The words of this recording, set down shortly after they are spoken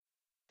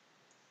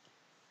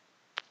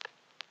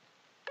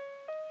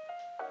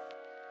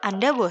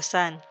Anda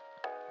bosan?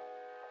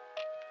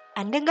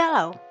 Anda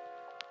galau?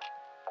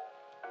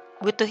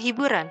 Butuh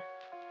hiburan?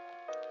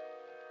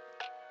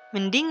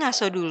 Mending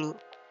ngaso dulu.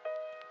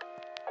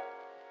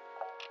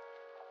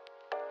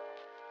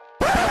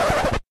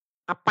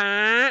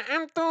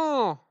 Apaan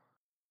tuh?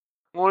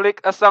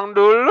 Ngulik esong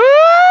dulu.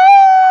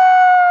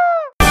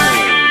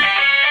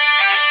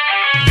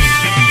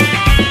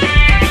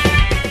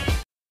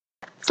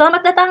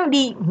 Selamat datang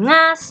di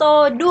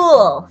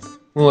Ngasodul.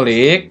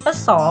 Ngulik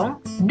Esong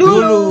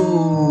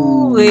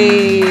dulu.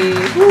 Weh.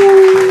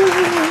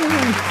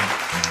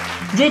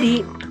 Jadi,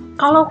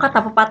 kalau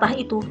kata pepatah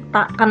itu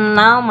tak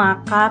kenal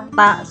maka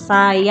tak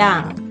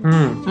sayang.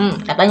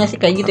 Katanya sih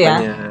kayak gitu ya.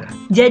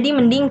 Jadi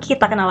mending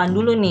kita kenalan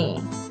dulu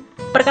nih.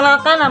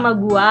 Perkenalkan, nama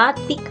gua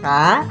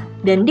Tika,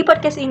 dan di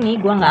podcast ini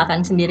gua nggak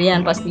akan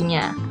sendirian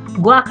pastinya.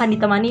 Gua akan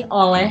ditemani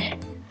oleh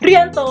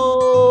Rianto.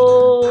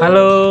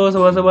 Halo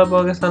sobat-sobat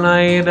podcast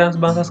tanah air dan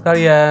sebangsa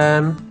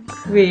sekalian.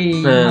 Wih,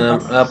 Nah,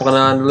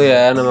 perkenalan dulu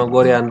ya, nama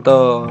gue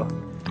Rianto.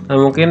 Nah,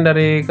 mungkin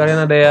dari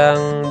kalian ada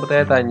yang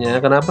bertanya-tanya,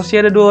 kenapa sih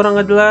ada 2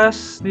 orang gak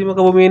jelas di muka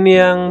bumi ini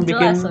yang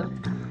bikin jelas.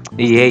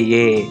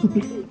 Iya.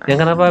 Yang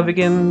kenapa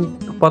bikin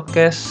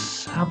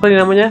podcast apa nih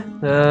namanya?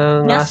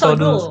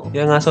 Ngasodul.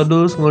 Ya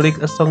ngasodul,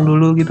 ngulik esong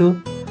dulu gitu.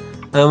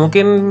 Nah,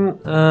 mungkin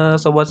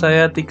sobat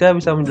saya Tika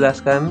bisa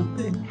menjelaskan.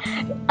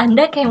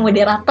 Anda kayak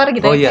moderator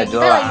gitu Oh ya. iya,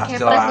 Kita lagi kayak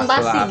jelas,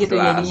 presentasi gitu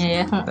jelas. jadinya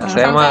ya. Saya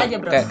Santai mah aja,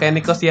 bro. kayak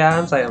Nico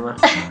Siahaan saya mah.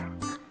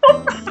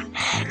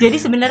 Jadi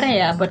sebenarnya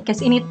ya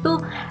podcast ini tuh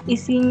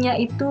isinya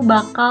itu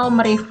bakal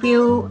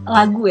mereview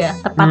lagu ya,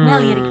 tepatnya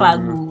lirik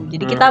lagu.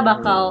 Jadi kita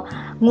bakal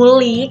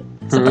ngulik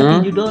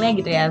seperti judulnya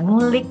gitu ya,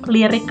 ngulik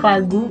lirik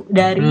lagu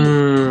dari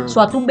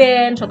suatu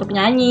band, suatu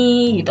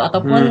penyanyi gitu,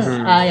 ataupun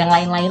yang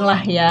lain-lain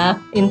lah ya.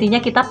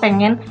 Intinya kita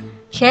pengen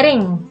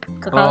sharing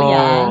ke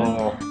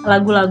kalian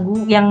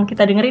lagu-lagu yang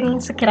kita dengerin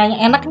sekiranya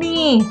enak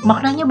nih,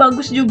 maknanya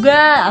bagus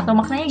juga atau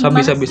maknanya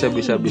gimana bisa.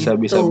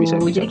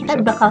 Jadi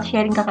kita bakal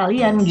sharing ke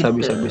kalian gitu.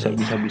 Bisa.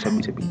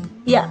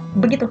 Iya,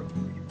 begitu.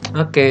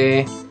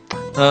 Oke.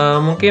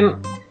 Mungkin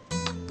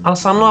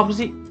alasan lo apa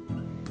sih?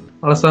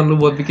 Alasan lo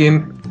buat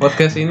bikin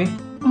podcast ini?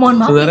 Mohon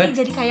maaf, sebenarnya ini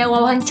jadi kayak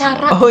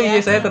wawancara. Oh ya.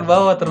 iya, saya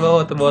terbawa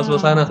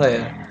suasana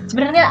saya.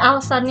 Sebenarnya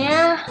alasannya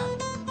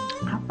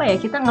apa ya?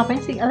 Kita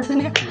ngapain sih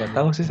alasannya? Gak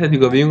tahu sih, saya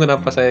juga bingung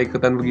kenapa saya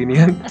ikutan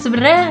beginian.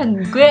 Sebenarnya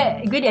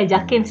gue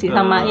diajakin sih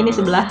sama ini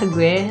sebelah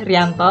gue,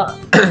 Rianto.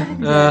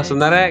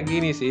 Sebenarnya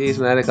gini sih,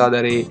 sebenarnya kalau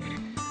dari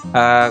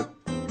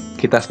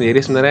kita sendiri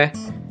sebenarnya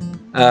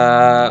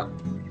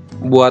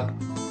buat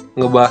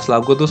ngebahas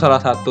lagu tuh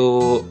salah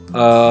satu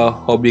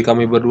hobi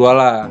kami berdua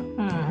lah.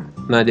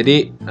 Nah,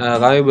 jadi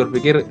kami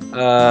berpikir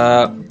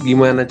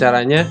gimana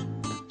caranya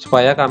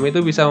supaya kami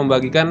tuh bisa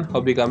membagikan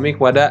hobi kami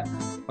kepada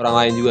orang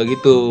lain juga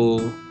gitu.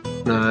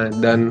 Nah,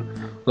 dan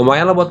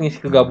lumayan lah buat ngisi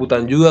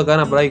kegabutan juga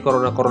kan, apalagi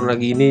corona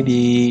gini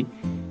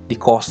di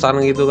kosan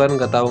gitu kan,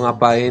 nggak tahu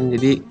ngapain.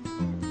 Jadi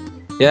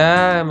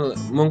ya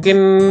mungkin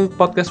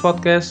podcast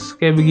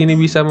kayak begini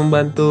bisa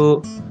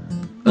membantu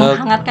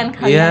menghangatkan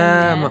kalian.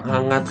 Iya,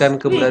 menghangatkan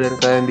keberadaan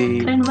kalian di.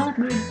 Keren banget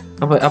gue.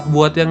 Apa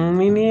buat yang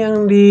ini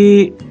yang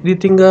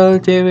ditinggal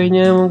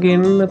ceweknya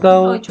mungkin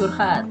atau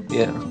curhat.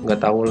 Ya,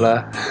 nggak tahu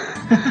lah.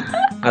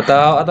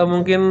 atau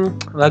mungkin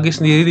lagi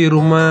sendiri di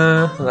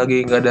rumah,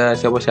 lagi nggak ada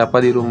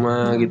siapa-siapa di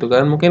rumah gitu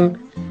kan, mungkin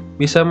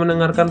bisa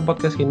mendengarkan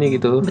podcast ini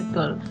gitu.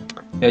 Betul.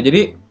 Ya,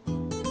 jadi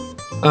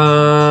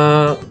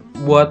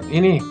buat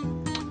ini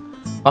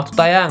waktu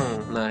tayang.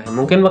 Nah,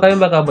 mungkin kalian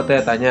bakal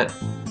bertanya-tanya,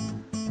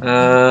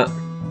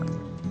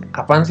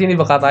 kapan sih ini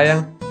bakal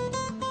tayang?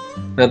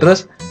 Nah,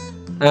 terus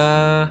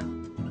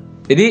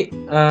jadi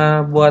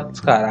buat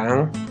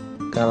sekarang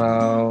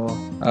kalau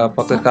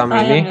podcast kami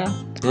ini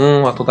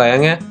waktu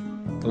tayangnya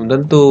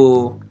belum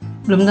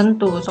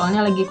tentu,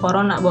 soalnya lagi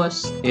corona,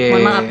 bos. Yeah.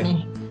 Mohon maaf nih,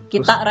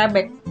 kita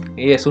rebek.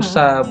 Iya,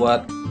 susah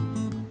buat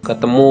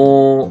ketemu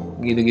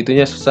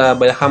gitu-gitunya, susah,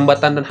 banyak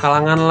hambatan dan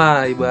halangan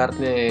lah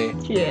ibaratnya.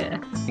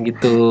 Iya.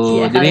 Gitu.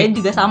 Iya, jadi kalian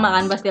juga sama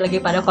kan, pasti lagi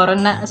pada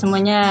corona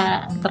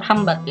semuanya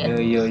terhambat ya.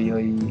 Iya.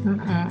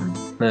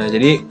 Nah,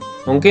 jadi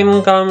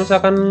mungkin kalau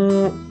misalkan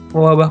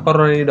wabah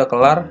corona ini udah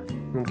kelar,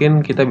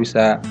 mungkin kita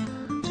bisa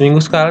seminggu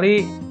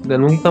sekali,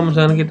 dan mungkin kalau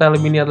misalkan kita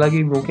lebih niat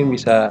lagi mungkin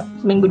bisa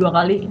seminggu 2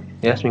 kali.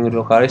 Ya, seminggu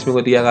 2 kali, seminggu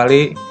 3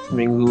 kali,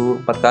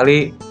 seminggu 4 kali.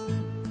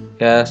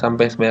 Ya,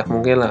 sampai sebanyak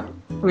mungkin lah.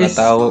 Nggak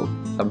tahu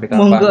sampai kapan.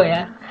 Monggo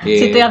ya. Yeah.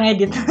 Situ yang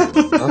edit.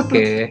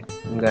 Oke.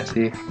 Enggak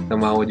sih, nggak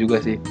mau juga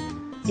sih.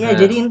 Ya,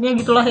 jadi intinya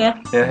gitulah ya.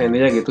 Ya,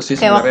 intinya gitu sih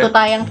kayak sebenarnya. waktu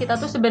tayang kita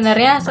tuh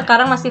sebenarnya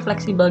sekarang masih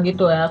fleksibel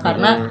gitu ya,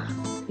 karena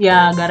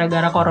ya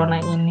gara-gara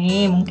corona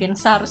ini mungkin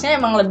seharusnya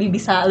emang lebih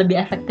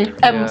efektif,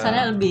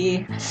 misalnya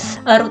lebih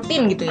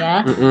rutin gitu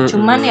ya.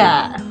 Cuman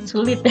ya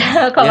sulit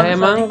ya kalau ya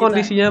emang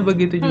kondisinya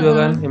begitu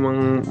juga kan,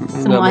 emang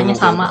semuanya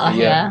sama lah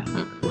ya.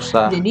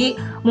 Susah. Jadi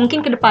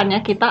mungkin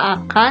kedepannya kita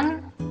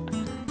akan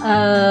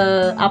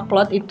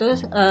upload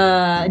itu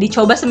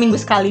dicoba seminggu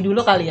sekali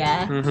dulu kali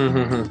ya.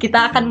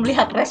 Kita akan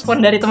melihat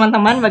respon dari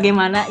teman-teman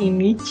bagaimana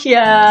ini.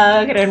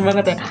 Keren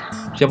banget ya.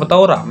 Siapa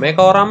tahu rame.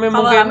 Kalau rame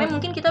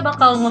mungkin kita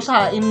bakal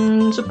ngusahain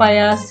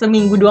supaya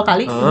seminggu 2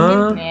 kali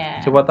mungkin.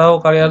 Ya. Siapa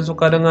tahu kalian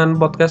suka dengan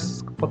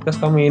podcast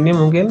kami ini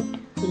mungkin.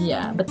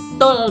 Iya,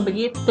 betul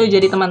begitu.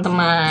 Jadi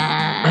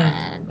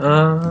teman-teman.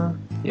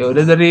 Ya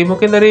udah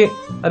mungkin dari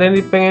ada yang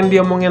pengen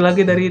diomongin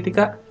lagi dari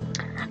Tika?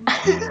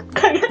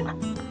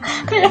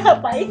 kayak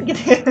ngapain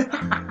gitu ya.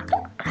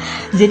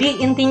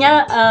 Jadi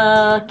intinya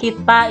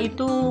kita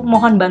itu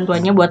mohon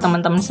bantuannya buat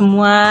teman-teman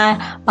semua,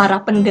 para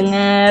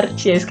pendengar.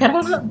 Sekarang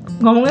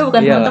ngomongnya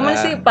bukan teman-teman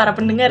sih, para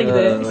pendengar gitu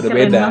ya.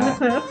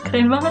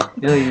 Keren banget.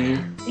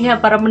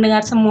 Iya, para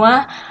pendengar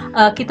semua,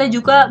 kita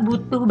juga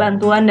butuh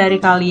bantuan dari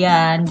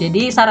kalian.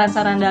 Jadi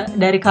saran-saran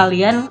dari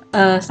kalian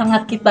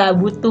sangat kita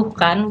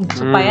butuhkan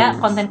supaya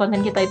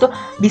konten-konten kita itu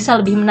bisa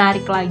lebih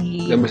menarik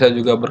lagi. Dan bisa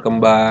juga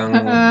berkembang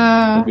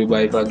lebih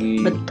baik lagi.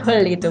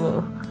 Betul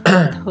itu.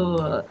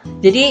 Betul.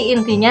 Jadi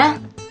intinya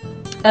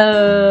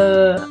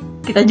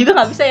kita juga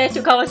nggak bisa ya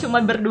kalau cuma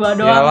berdua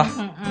doang.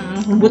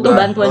 Butuh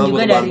bantuan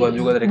juga dari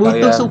butuh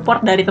kalian.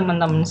 Support dari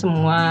teman-teman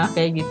semua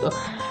kayak gitu.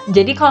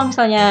 Jadi kalau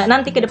misalnya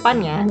nanti ke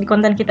depannya di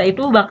konten kita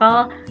itu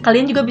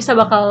kalian juga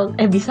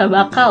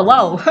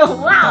wow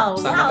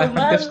sangat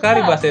efektif sekali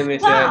bahasa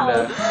Indonesia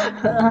Anda.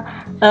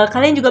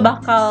 Kalian juga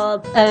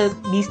bakal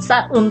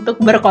bisa untuk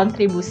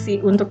berkontribusi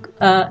untuk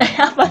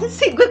apa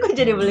sih gue kok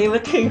jadi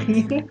belibet kayak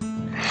gini.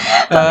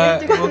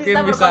 Kalian juga mungkin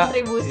bisa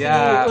berkontribusi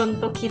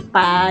untuk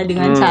kita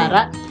dengan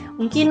cara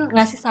mungkin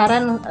ngasih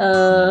saran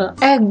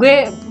gue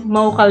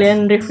mau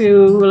kalian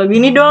review lagu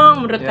ini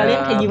dong, menurut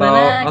kalian kayak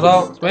gimana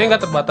atau gitu. Sebenarnya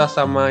nggak terbatas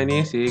sama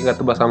ini sih, nggak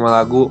terbatas sama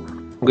lagu,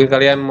 mungkin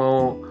kalian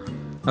mau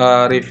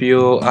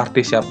review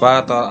artis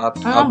siapa atau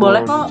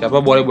boleh kok. siapa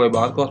boleh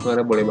banget kok,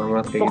 sebenarnya boleh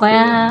banget kayak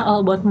pokoknya gitu. All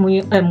about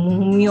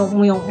muyong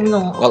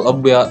All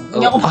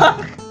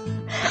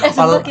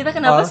about kita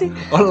kenapa sih?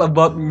 All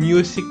about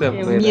music lah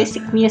pokoknya.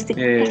 Music.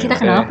 Kita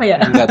kenapa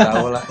ya? Nggak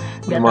tahu lah.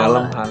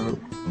 Malam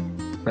halu.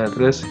 Nah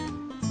terus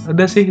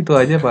udah sih itu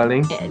aja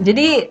paling.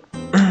 Jadi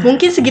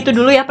mungkin segitu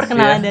dulu ya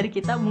perkenalan dari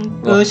kita.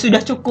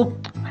 Sudah cukup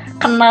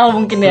kenal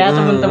mungkin ya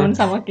teman-teman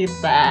sama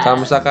kita.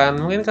 Kalau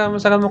misalkan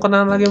mau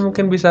kenalan lagi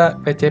mungkin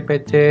bisa PC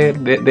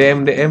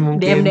DM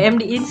mungkin. DM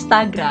di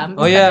Instagram.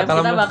 Oh iya,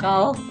 kalau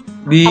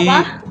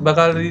kita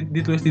bakal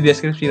ditulis di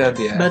deskripsi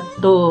nanti ya.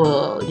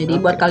 Betul.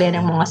 Jadi buat kalian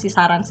yang mau ngasih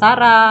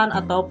saran-saran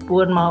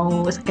ataupun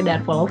mau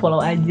sekedar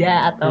follow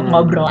aja atau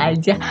ngobrol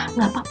aja,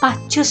 nggak apa-apa,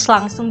 cus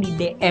langsung di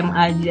DM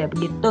aja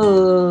begitu,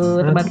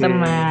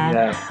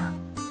 teman-teman.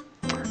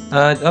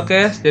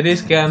 Oke, jadi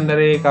sekian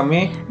dari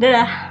kami.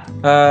 Dadah.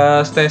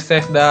 Stay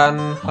safe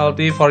dan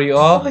healthy for you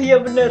all. Oh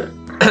iya bener.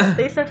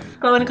 Stay safe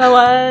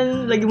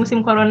kawan-kawan, lagi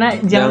musim corona,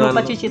 jangan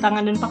lupa cuci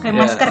tangan dan pakai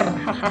masker.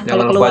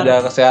 Jangan lupa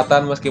jaga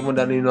kesehatan meskipun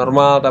udah new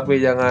normal, tapi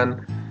jangan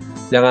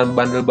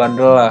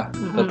bandel-bandel lah.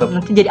 Tetap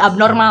nanti jadi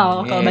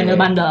abnormal kalau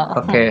bandel-bandel.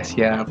 Oke,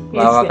 siap.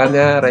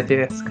 Lawakannya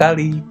receh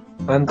sekali.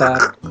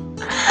 Mantap.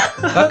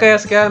 Oke,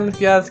 sekian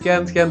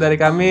dari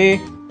kami.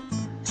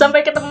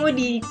 Sampai ketemu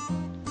di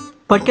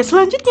podcast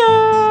selanjutnya.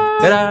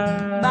 Dadah.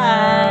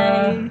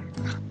 Bye.